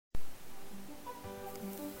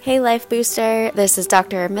Hey Life Booster, this is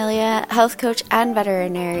Dr. Amelia, health coach and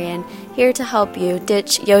veterinarian, here to help you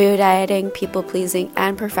ditch yo-yo dieting, people-pleasing,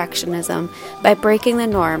 and perfectionism by breaking the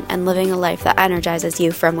norm and living a life that energizes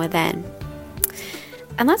you from within.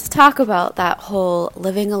 And let's talk about that whole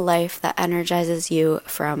living a life that energizes you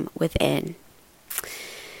from within.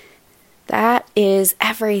 That is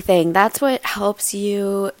everything. That's what helps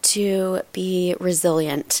you to be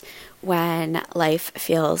resilient when life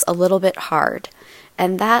feels a little bit hard.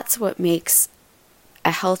 And that's what makes a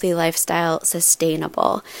healthy lifestyle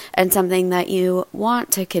sustainable and something that you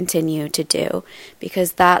want to continue to do,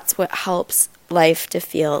 because that's what helps life to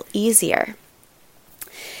feel easier.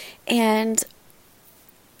 And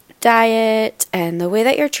diet and the way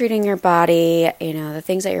that you're treating your body, the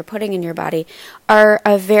things that you're putting in your body are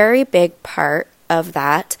a very big part of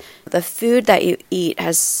that. The food that you eat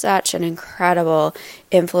has such an incredible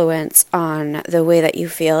influence on the way that you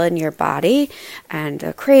feel in your body and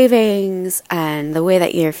the cravings and the way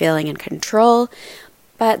that you're feeling in control.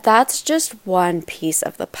 But that's just one piece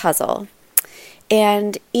of the puzzle.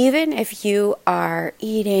 And even if you are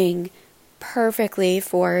eating perfectly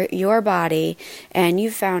for your body and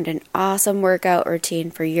you found an awesome workout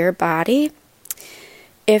routine for your body,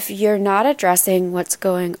 if you're not addressing what's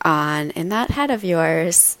going on in that head of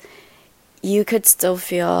yours, you could still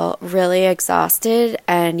feel really exhausted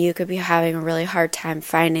and you could be having a really hard time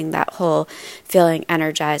finding that whole feeling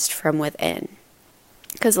energized from within,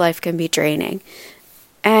 because life can be draining.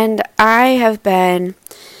 And I've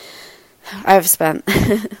spent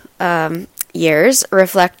years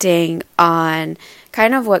reflecting on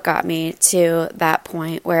kind of what got me to that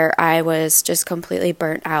point where I was just completely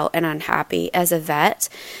burnt out and unhappy as a vet.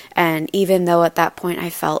 And even though at that point I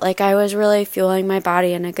felt like I was really fueling my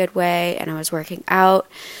body in a good way and I was working out,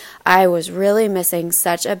 I was really missing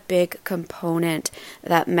such a big component,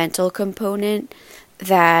 that mental component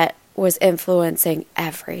that was influencing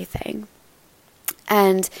everything.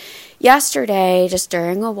 And yesterday, just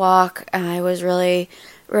during a walk, I was really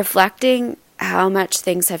reflecting how much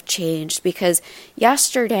things have changed, because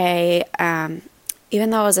yesterday, even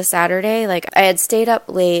though it was a Saturday, I had stayed up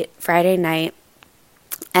late Friday night,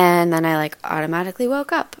 and then I automatically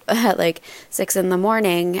woke up at 6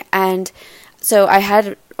 a.m. and so I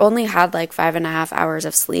had only had 5.5 hours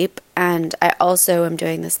of sleep, and I also am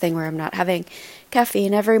doing this thing where I'm not having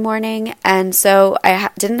caffeine every morning, and so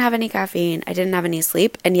I didn't have any caffeine, I didn't have any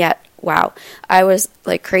sleep, and yet, wow, I was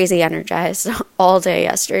crazy energized all day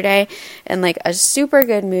yesterday, in a super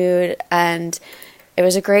good mood, and it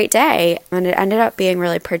was a great day, and it ended up being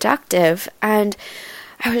really productive. And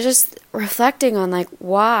I was just reflecting on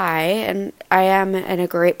why, and I am in a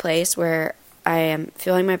great place where I am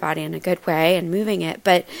feeling my body in a good way and moving it,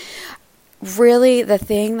 but really the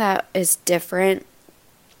thing that is different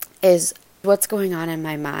is what's going on in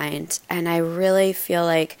my mind. And I really feel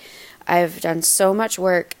like I've done so much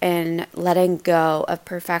work in letting go of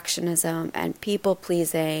perfectionism and people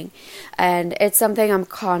pleasing, and it's something I'm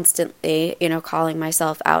constantly, calling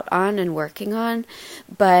myself out on and working on.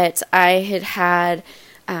 But I had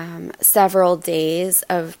several days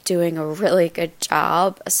of doing a really good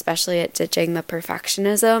job, especially at ditching the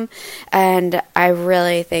perfectionism, and I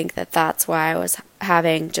really think that that's why I was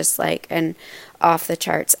having just an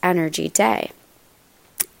off-the-charts energy day.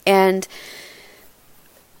 And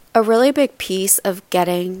a really big piece of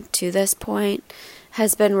getting to this point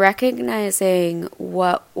has been recognizing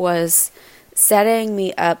what was setting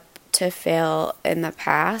me up to fail in the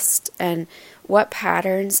past, and what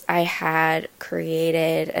patterns I had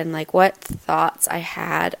created, and what thoughts I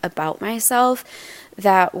had about myself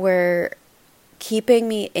that were keeping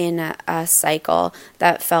me in a cycle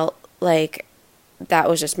that felt like that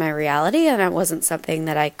was just my reality and it wasn't something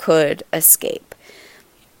that I could escape.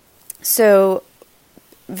 So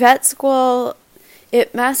vet school,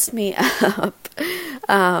 it messed me up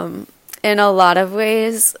in a lot of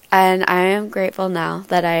ways, and I am grateful now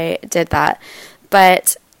that I did that.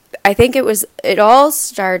 But I think it all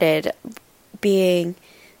started being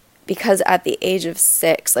because at the age of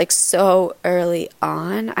 6, so early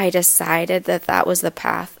on, I decided that was the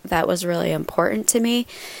path that was really important to me,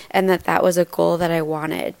 and that was a goal that I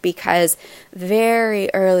wanted, because very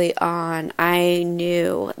early on, I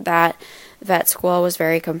knew that vet school was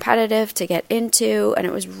very competitive to get into, and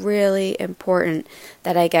it was really important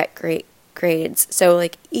that I get great grades. So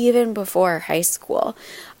even before high school,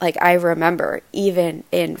 I remember even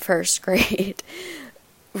in first grade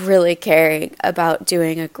really caring about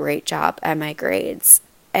doing a great job at my grades.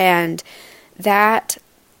 And that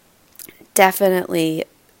definitely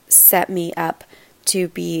set me up to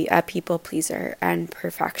be a people pleaser and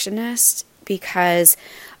perfectionist, because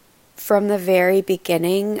from the very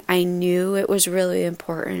beginning, I knew it was really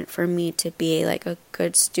important for me to be like a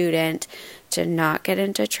good student, to not get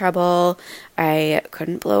into trouble. I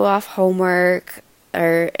couldn't blow off homework,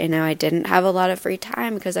 or, I didn't have a lot of free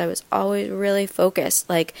time because I was always really focused.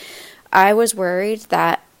 Like, I was worried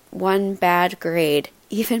that one bad grade,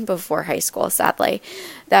 even before high school, sadly,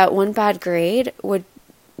 that one bad grade would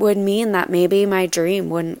mean that maybe my dream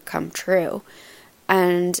wouldn't come true.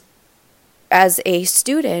 And as a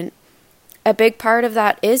student, a big part of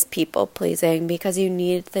that is people pleasing, because you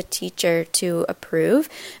need the teacher to approve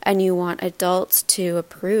and you want adults to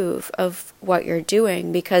approve of what you're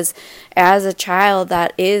doing, because as a child,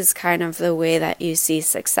 that is kind of the way that you see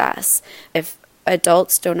success. If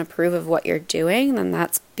adults don't approve of what you're doing, then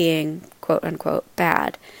that's being quote unquote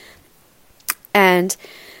bad. And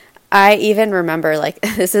I even remember, like,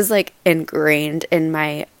 this is like ingrained in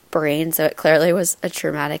my brain, so it clearly was a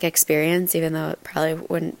traumatic experience, even though it probably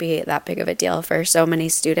wouldn't be that big of a deal for so many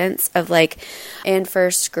students, of like, in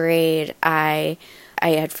first grade, I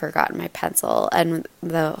had forgotten my pencil, and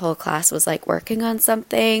the whole class was like working on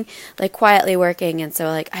something, like quietly working, and so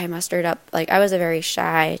like I mustered up, like I was a very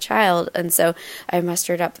shy child, and so I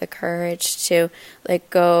mustered up the courage to like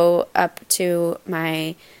go up to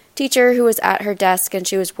my teacher who was at her desk, and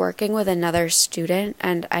she was working with another student,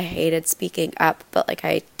 and I hated speaking up, but like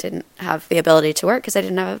I didn't have the ability to work because I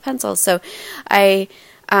didn't have a pencil, so I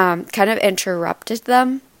kind of interrupted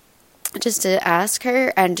them just to ask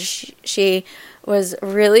her, and she was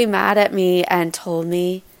really mad at me and told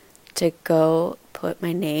me to go put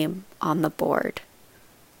my name on the board.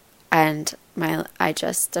 And I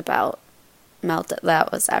just about melted.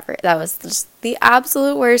 That was just the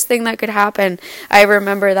absolute worst thing that could happen. I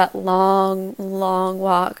remember that long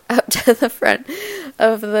walk up to the front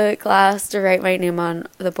of the class to write my name on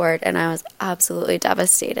the board, and I was absolutely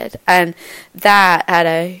devastated. And that had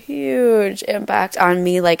a huge impact on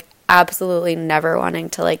me, like absolutely never wanting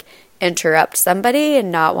to like interrupt somebody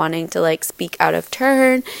and not wanting to like speak out of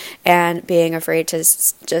turn and being afraid to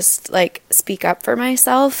just like speak up for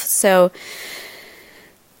myself. So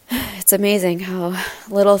it's amazing how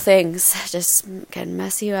little things just can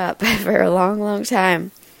mess you up for a long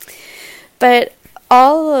time. But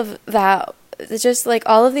all of that, just like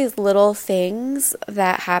all of these little things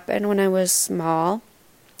that happened when I was small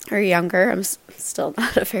or younger, I'm still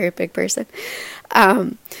not a very big person,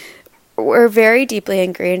 were very deeply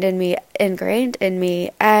ingrained in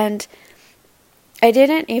me, and I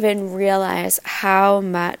didn't even realize how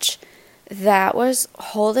much that was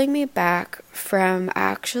holding me back from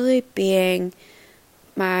actually being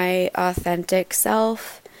my authentic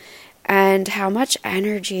self, and how much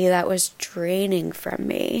energy that was draining from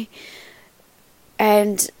me.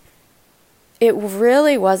 And it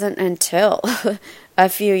really wasn't until a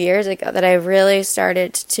few years ago that I really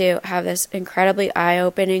started to have this incredibly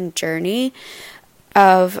eye-opening journey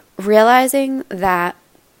of realizing that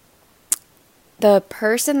the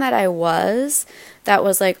person that I was, that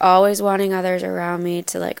was like always wanting others around me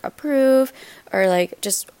to like approve, or like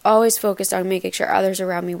just always focused on making sure others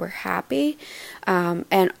around me were happy,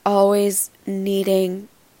 and always needing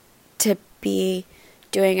to be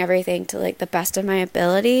doing everything to like the best of my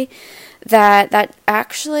ability, that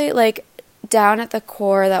actually like down at the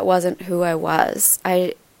core, that wasn't who I was.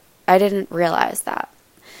 I didn't realize that.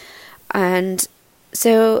 And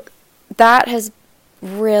so that has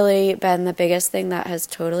really been the biggest thing that has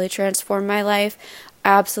totally transformed my life.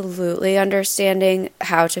 Absolutely understanding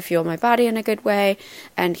how to fuel my body in a good way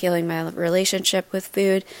and healing my relationship with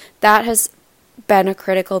food. That has been a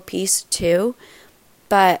critical piece too.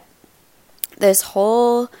 But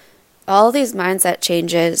all these mindset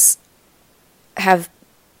changes have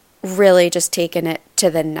really just taken it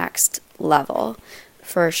to the next level,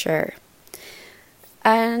 for sure.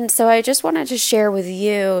 And so I just wanted to share with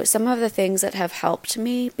you some of the things that have helped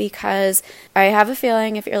me, because I have a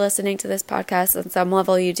feeling if you're listening to this podcast, on some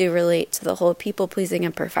level you do relate to the whole people-pleasing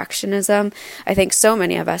and perfectionism. I think so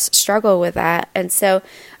many of us struggle with that. And so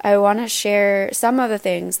I want to share some of the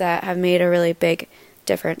things that have made a really big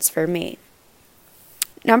difference for me.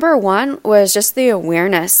 Number one was just the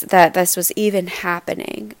awareness that this was even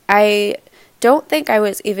happening. I don't think I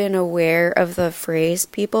was even aware of the phrase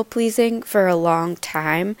people-pleasing for a long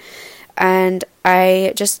time, and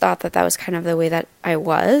I just thought that was kind of the way that I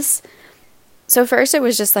was. So first it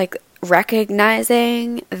was just like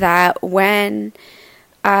recognizing that when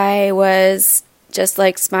I was just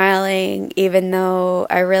like smiling, even though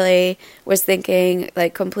I really was thinking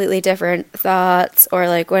like completely different thoughts, or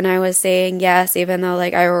like when I was saying yes, even though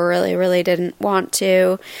like I really, really didn't want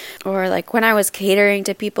to, or like when I was catering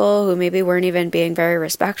to people who maybe weren't even being very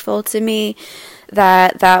respectful to me,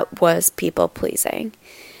 that was people pleasing.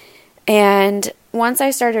 And once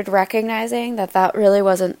I started recognizing that really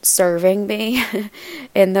wasn't serving me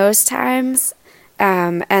in those times,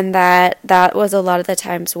 and that was a lot of the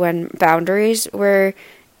times when boundaries were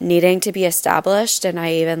needing to be established, and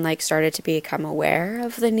I even like started to become aware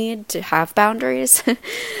of the need to have boundaries.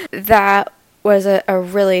 That was a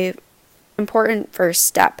really important first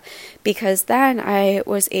step, because then I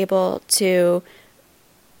was able to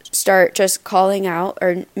start just calling out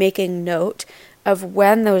or making note of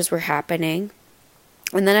when those were happening,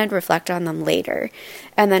 and then I'd reflect on them later.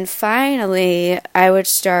 And then finally, I would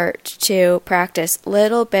start to practice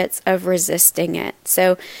little bits of resisting it.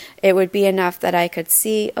 So it would be enough that I could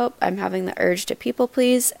see, oh, I'm having the urge to people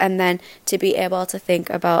please, and then to be able to think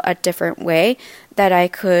about a different way that I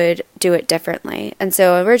could do it differently. And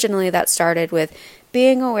so originally that started with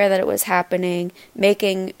being aware that it was happening,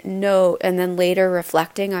 making note, and then later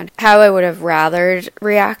reflecting on how I would have rather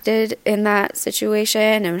reacted in that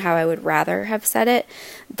situation and how I would rather have said it.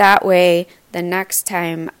 That way, the next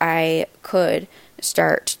time I could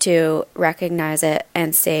start to recognize it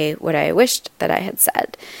and say what I wished that I had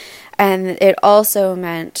said. And it also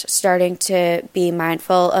meant starting to be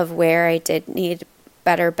mindful of where I did need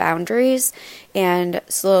better boundaries, and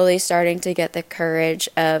slowly starting to get the courage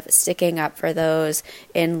of sticking up for those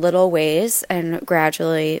in little ways and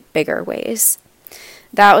gradually bigger ways.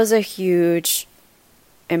 That was a huge,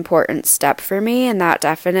 important step for me, and that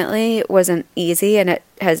definitely wasn't easy, and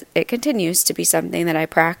it continues to be something that I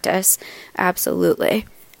practice, absolutely.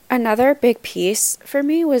 Another big piece for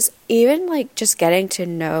me was even like just getting to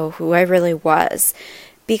know who I really was,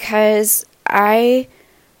 because I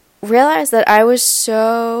realized that I was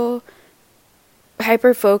so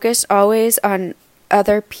hyper-focused always on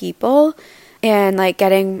other people and like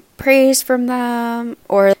getting praise from them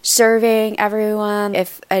or serving everyone.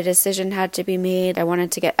 If a decision had to be made, I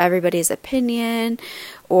wanted to get everybody's opinion,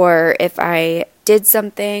 or if I did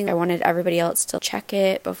something, I wanted everybody else to check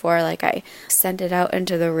it before like I sent it out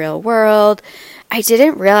into the real world. I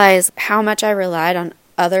didn't realize how much I relied on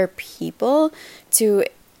other people to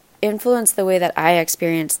influence the way that I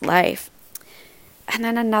experienced life. And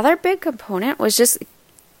then another big component was just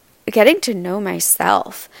getting to know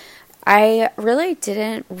myself. I really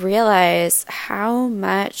didn't realize how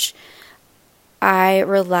much I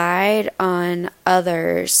relied on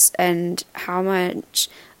others and how much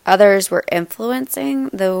others were influencing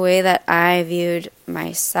the way that I viewed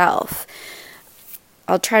myself.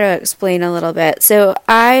 I'll try to explain a little bit. So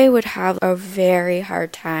I would have a very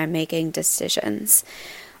hard time making decisions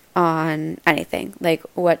on anything, like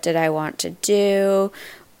what did I want to do,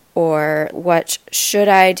 or what should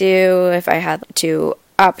I do if I had two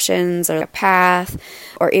options or a path,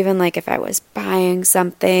 or even like if I was buying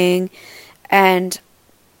something. And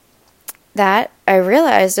that I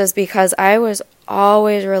realized was because I was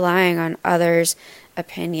always relying on others'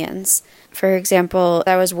 opinions. For example,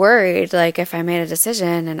 I was worried like if I made a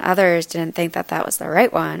decision and others didn't think that that was the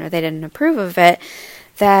right one, or they didn't approve of it,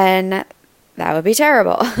 then that would be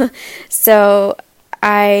terrible. So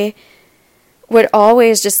I would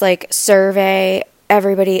always just like survey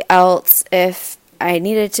everybody else if I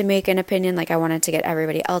needed to make an opinion, like I wanted to get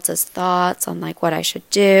everybody else's thoughts on like what I should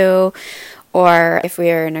do, or if we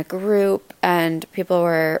were in a group and people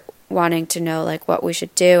were wanting to know like what we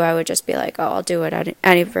should do, I would just be like, oh, I'll do what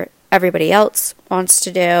everybody else wants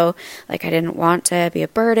to do. Like I didn't want to be a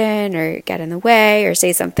burden or get in the way or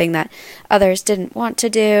say something that others didn't want to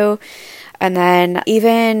do. And then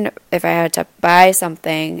even if I had to buy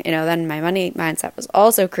something, then my money mindset was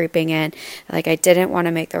also creeping in. Like I didn't want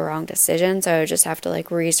to make the wrong decision, so I would just have to like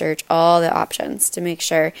research all the options to make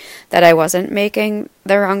sure that I wasn't making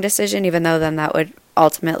the wrong decision, even though then that would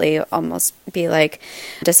ultimately almost be like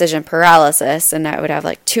decision paralysis, and I would have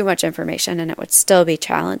like too much information and it would still be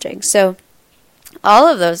challenging. So all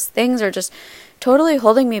of those things are just totally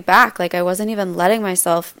holding me back. Like I wasn't even letting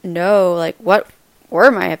myself know like what were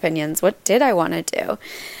my opinions, what did I want to do.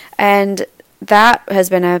 And that has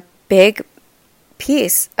been a big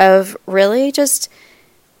piece of really just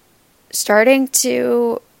starting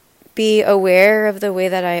to be aware of the way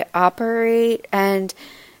that I operate and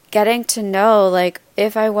getting to know, like,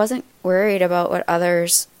 if I wasn't worried about what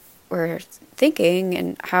others were thinking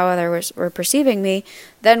and how others were perceiving me,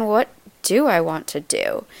 then what do I want to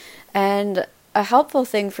do? And a helpful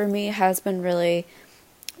thing for me has been really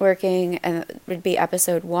working, and it would be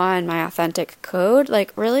episode 1, my authentic code,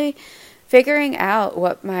 like really figuring out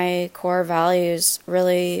what my core values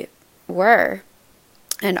really were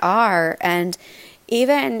and are. And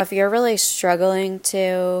even if you're really struggling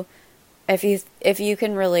to, if you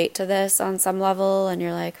can relate to this on some level and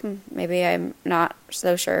you're like, maybe I'm not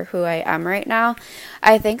so sure who I am right now,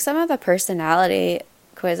 I think some of the personality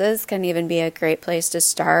quizzes can even be a great place to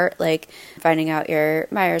start, like finding out your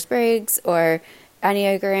Myers-Briggs or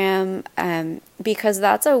Enneagram, because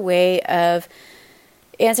that's a way of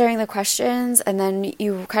answering the questions, and then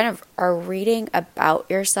you kind of are reading about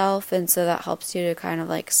yourself, and so that helps you to kind of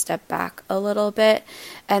like step back a little bit,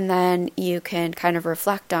 and then you can kind of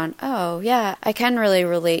reflect on, oh yeah, I can really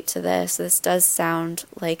relate to this does sound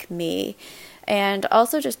like me. And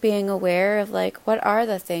also just being aware of like, what are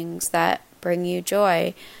the things that bring you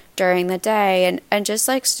joy during the day, and just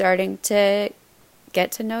like starting to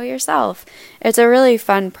get to know yourself. It's a really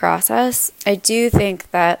fun process. I do think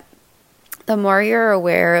that the more you're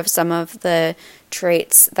aware of some of the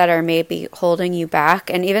traits that are maybe holding you back,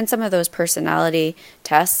 and even some of those personality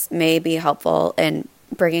tests may be helpful in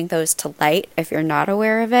bringing those to light if you're not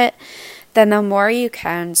aware of it, then the more you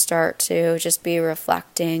can start to just be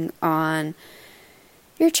reflecting on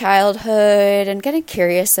your childhood and getting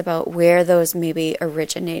curious about where those maybe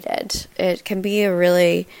originated. It can be a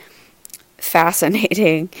really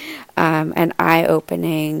fascinating and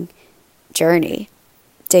eye-opening journey,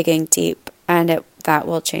 digging deep, and that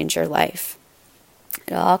will change your life.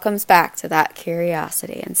 It all comes back to that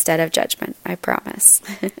curiosity instead of judgment, I promise.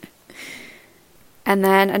 And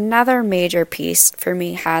then another major piece for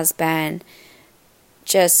me has been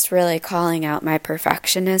just really calling out my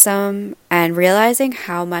perfectionism and realizing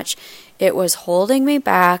how much it was holding me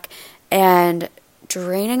back and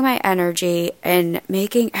draining my energy and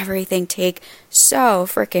making everything take so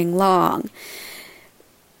freaking long.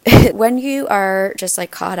 When you are just like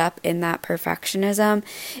caught up in that perfectionism,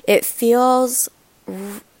 it feels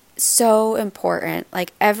so important.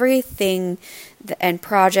 Like everything and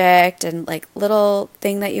project and like little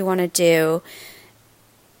thing that you want to do,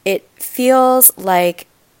 it feels like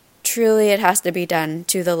truly it has to be done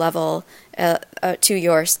to the level, to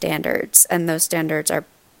your standards. And those standards are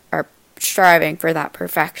striving for that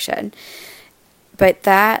perfection. But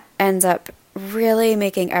that ends up really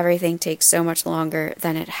making everything take so much longer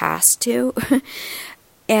than it has to.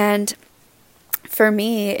 And for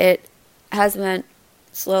me, it has meant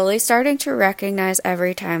slowly starting to recognize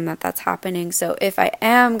every time that that's happening. So if I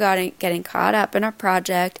am getting caught up in a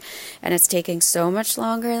project and it's taking so much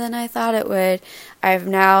longer than I thought it would,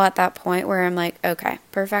 I'm now at that point where I'm like, okay,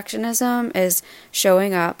 perfectionism is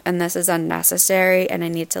showing up and this is unnecessary, and I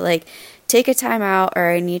need to like take a time out, or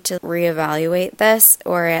I need to reevaluate this,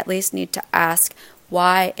 or I at least need to ask,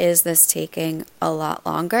 why is this taking a lot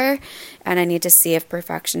longer? And I need to see if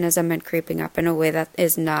perfectionism been creeping up in a way that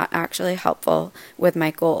is not actually helpful with my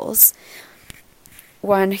goals.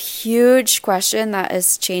 One huge question that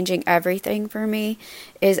is changing everything for me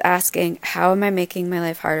is asking, how am I making my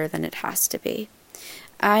life harder than it has to be?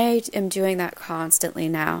 I am doing that constantly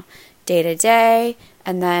now, day to day,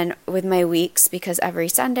 and then with my weeks, because every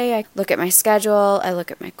Sunday I look at my schedule, I look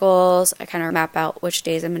at my goals, I kind of map out which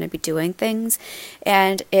days I'm going to be doing things.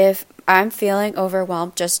 And if I'm feeling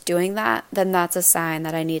overwhelmed just doing that, then that's a sign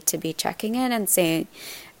that I need to be checking in and saying,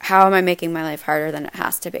 how am I making my life harder than it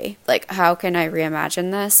has to be? Like, how can I reimagine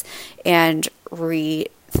this and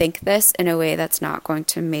rethink this in a way that's not going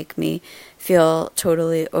to make me feel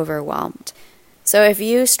totally overwhelmed? So if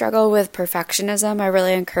you struggle with perfectionism, I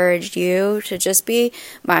really encourage you to just be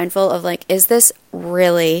mindful of like, is this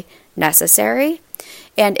really necessary?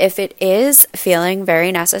 And if it is feeling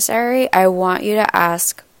very necessary, I want you to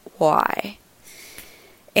ask why.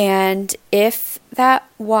 And if that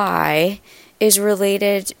why is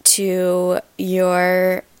related to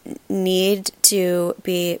your need to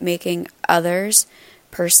be making others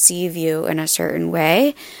perceive you in a certain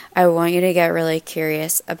way, I want you to get really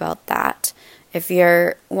curious about that. If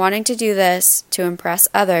you're wanting to do this to impress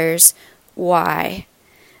others, why?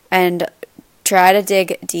 And try to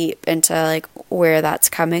dig deep into like where that's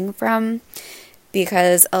coming from,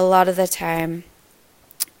 because a lot of the time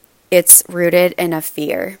it's rooted in a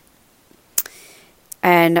fear.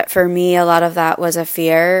 And for me, a lot of that was a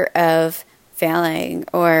fear of failing,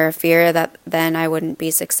 or a fear that then I wouldn't be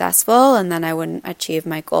successful and then I wouldn't achieve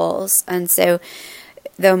my goals. And so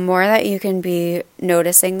the more that you can be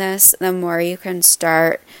noticing this, the more you can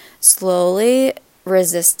start slowly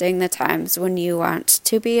resisting the times when you want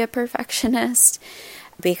to be a perfectionist,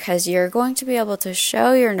 because you're going to be able to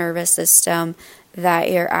show your nervous system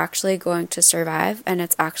that you're actually going to survive and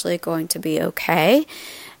it's actually going to be okay.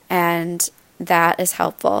 and that is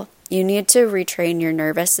helpful. You need to retrain your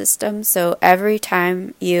nervous system. So every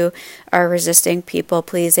time you are resisting people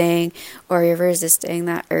pleasing, or you're resisting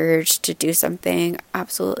that urge to do something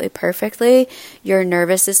absolutely perfectly, your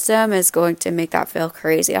nervous system is going to make that feel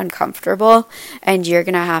crazy uncomfortable, and you're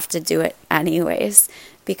going to have to do it anyways,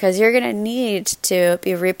 because you're going to need to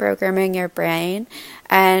be reprogramming your brain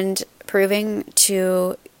and proving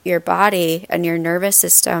to your body and your nervous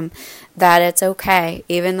system that it's okay,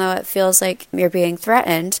 even though it feels like you're being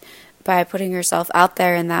threatened. By putting yourself out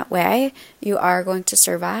there in that way, you are going to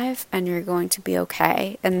survive and you're going to be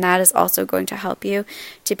okay. And that is also going to help you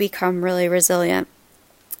to become really resilient.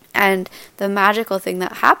 And the magical thing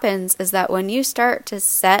that happens is that when you start to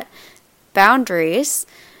set boundaries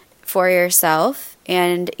for yourself,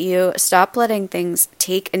 and you stop letting things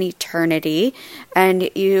take an eternity, and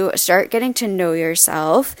you start getting to know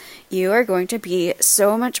yourself, you are going to be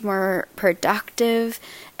so much more productive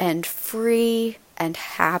and free and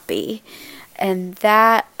happy. And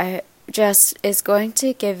that just is going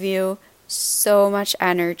to give you so much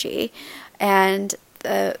energy. And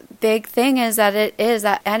the big thing is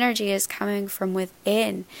that energy is coming from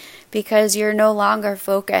within, because you're no longer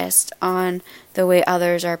focused on the way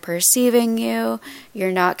others are perceiving you.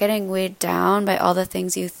 You're not getting weighed down by all the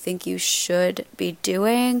things you think you should be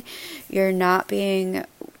doing. You're not being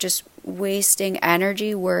just wasting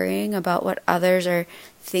energy worrying about what others are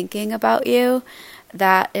thinking about you.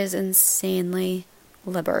 That is insanely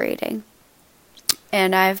liberating.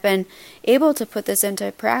 And I've been able to put this into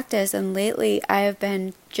practice, and lately I have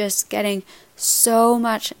been just getting so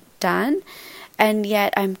much done, and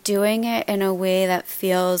yet I'm doing it in a way that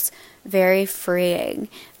feels very freeing,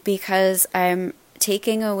 because I'm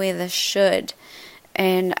taking away the should,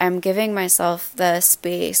 and I'm giving myself the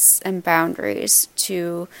space and boundaries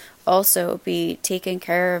to also be taking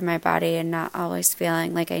care of my body and not always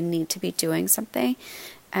feeling like I need to be doing something,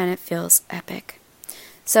 and it feels epic.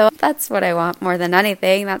 So that's what I want more than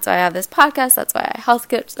anything. That's why I have this podcast. That's why I health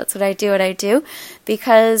coach. That's what I do,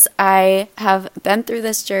 because I have been through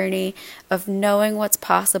this journey of knowing what's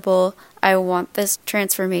possible. I want this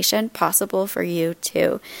transformation possible for you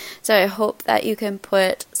too. So I hope that you can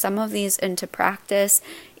put some of these into practice.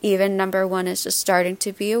 Even number one is just starting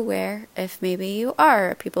to be aware if maybe you are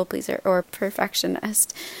a people pleaser or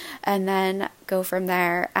perfectionist, and then go from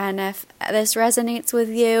there. And if this resonates with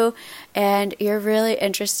you and you're really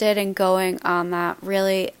interested in going on that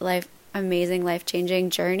really amazing life-changing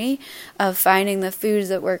journey of finding the foods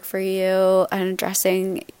that work for you and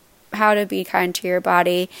addressing how to be kind to your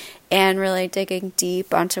body and really digging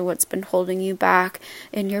deep onto what's been holding you back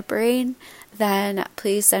in your brain, then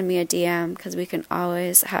please send me a DM, because we can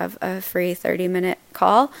always have a free 30-minute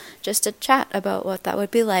call just to chat about what that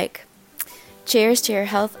would be like. Cheers to your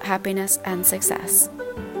health, happiness, and success.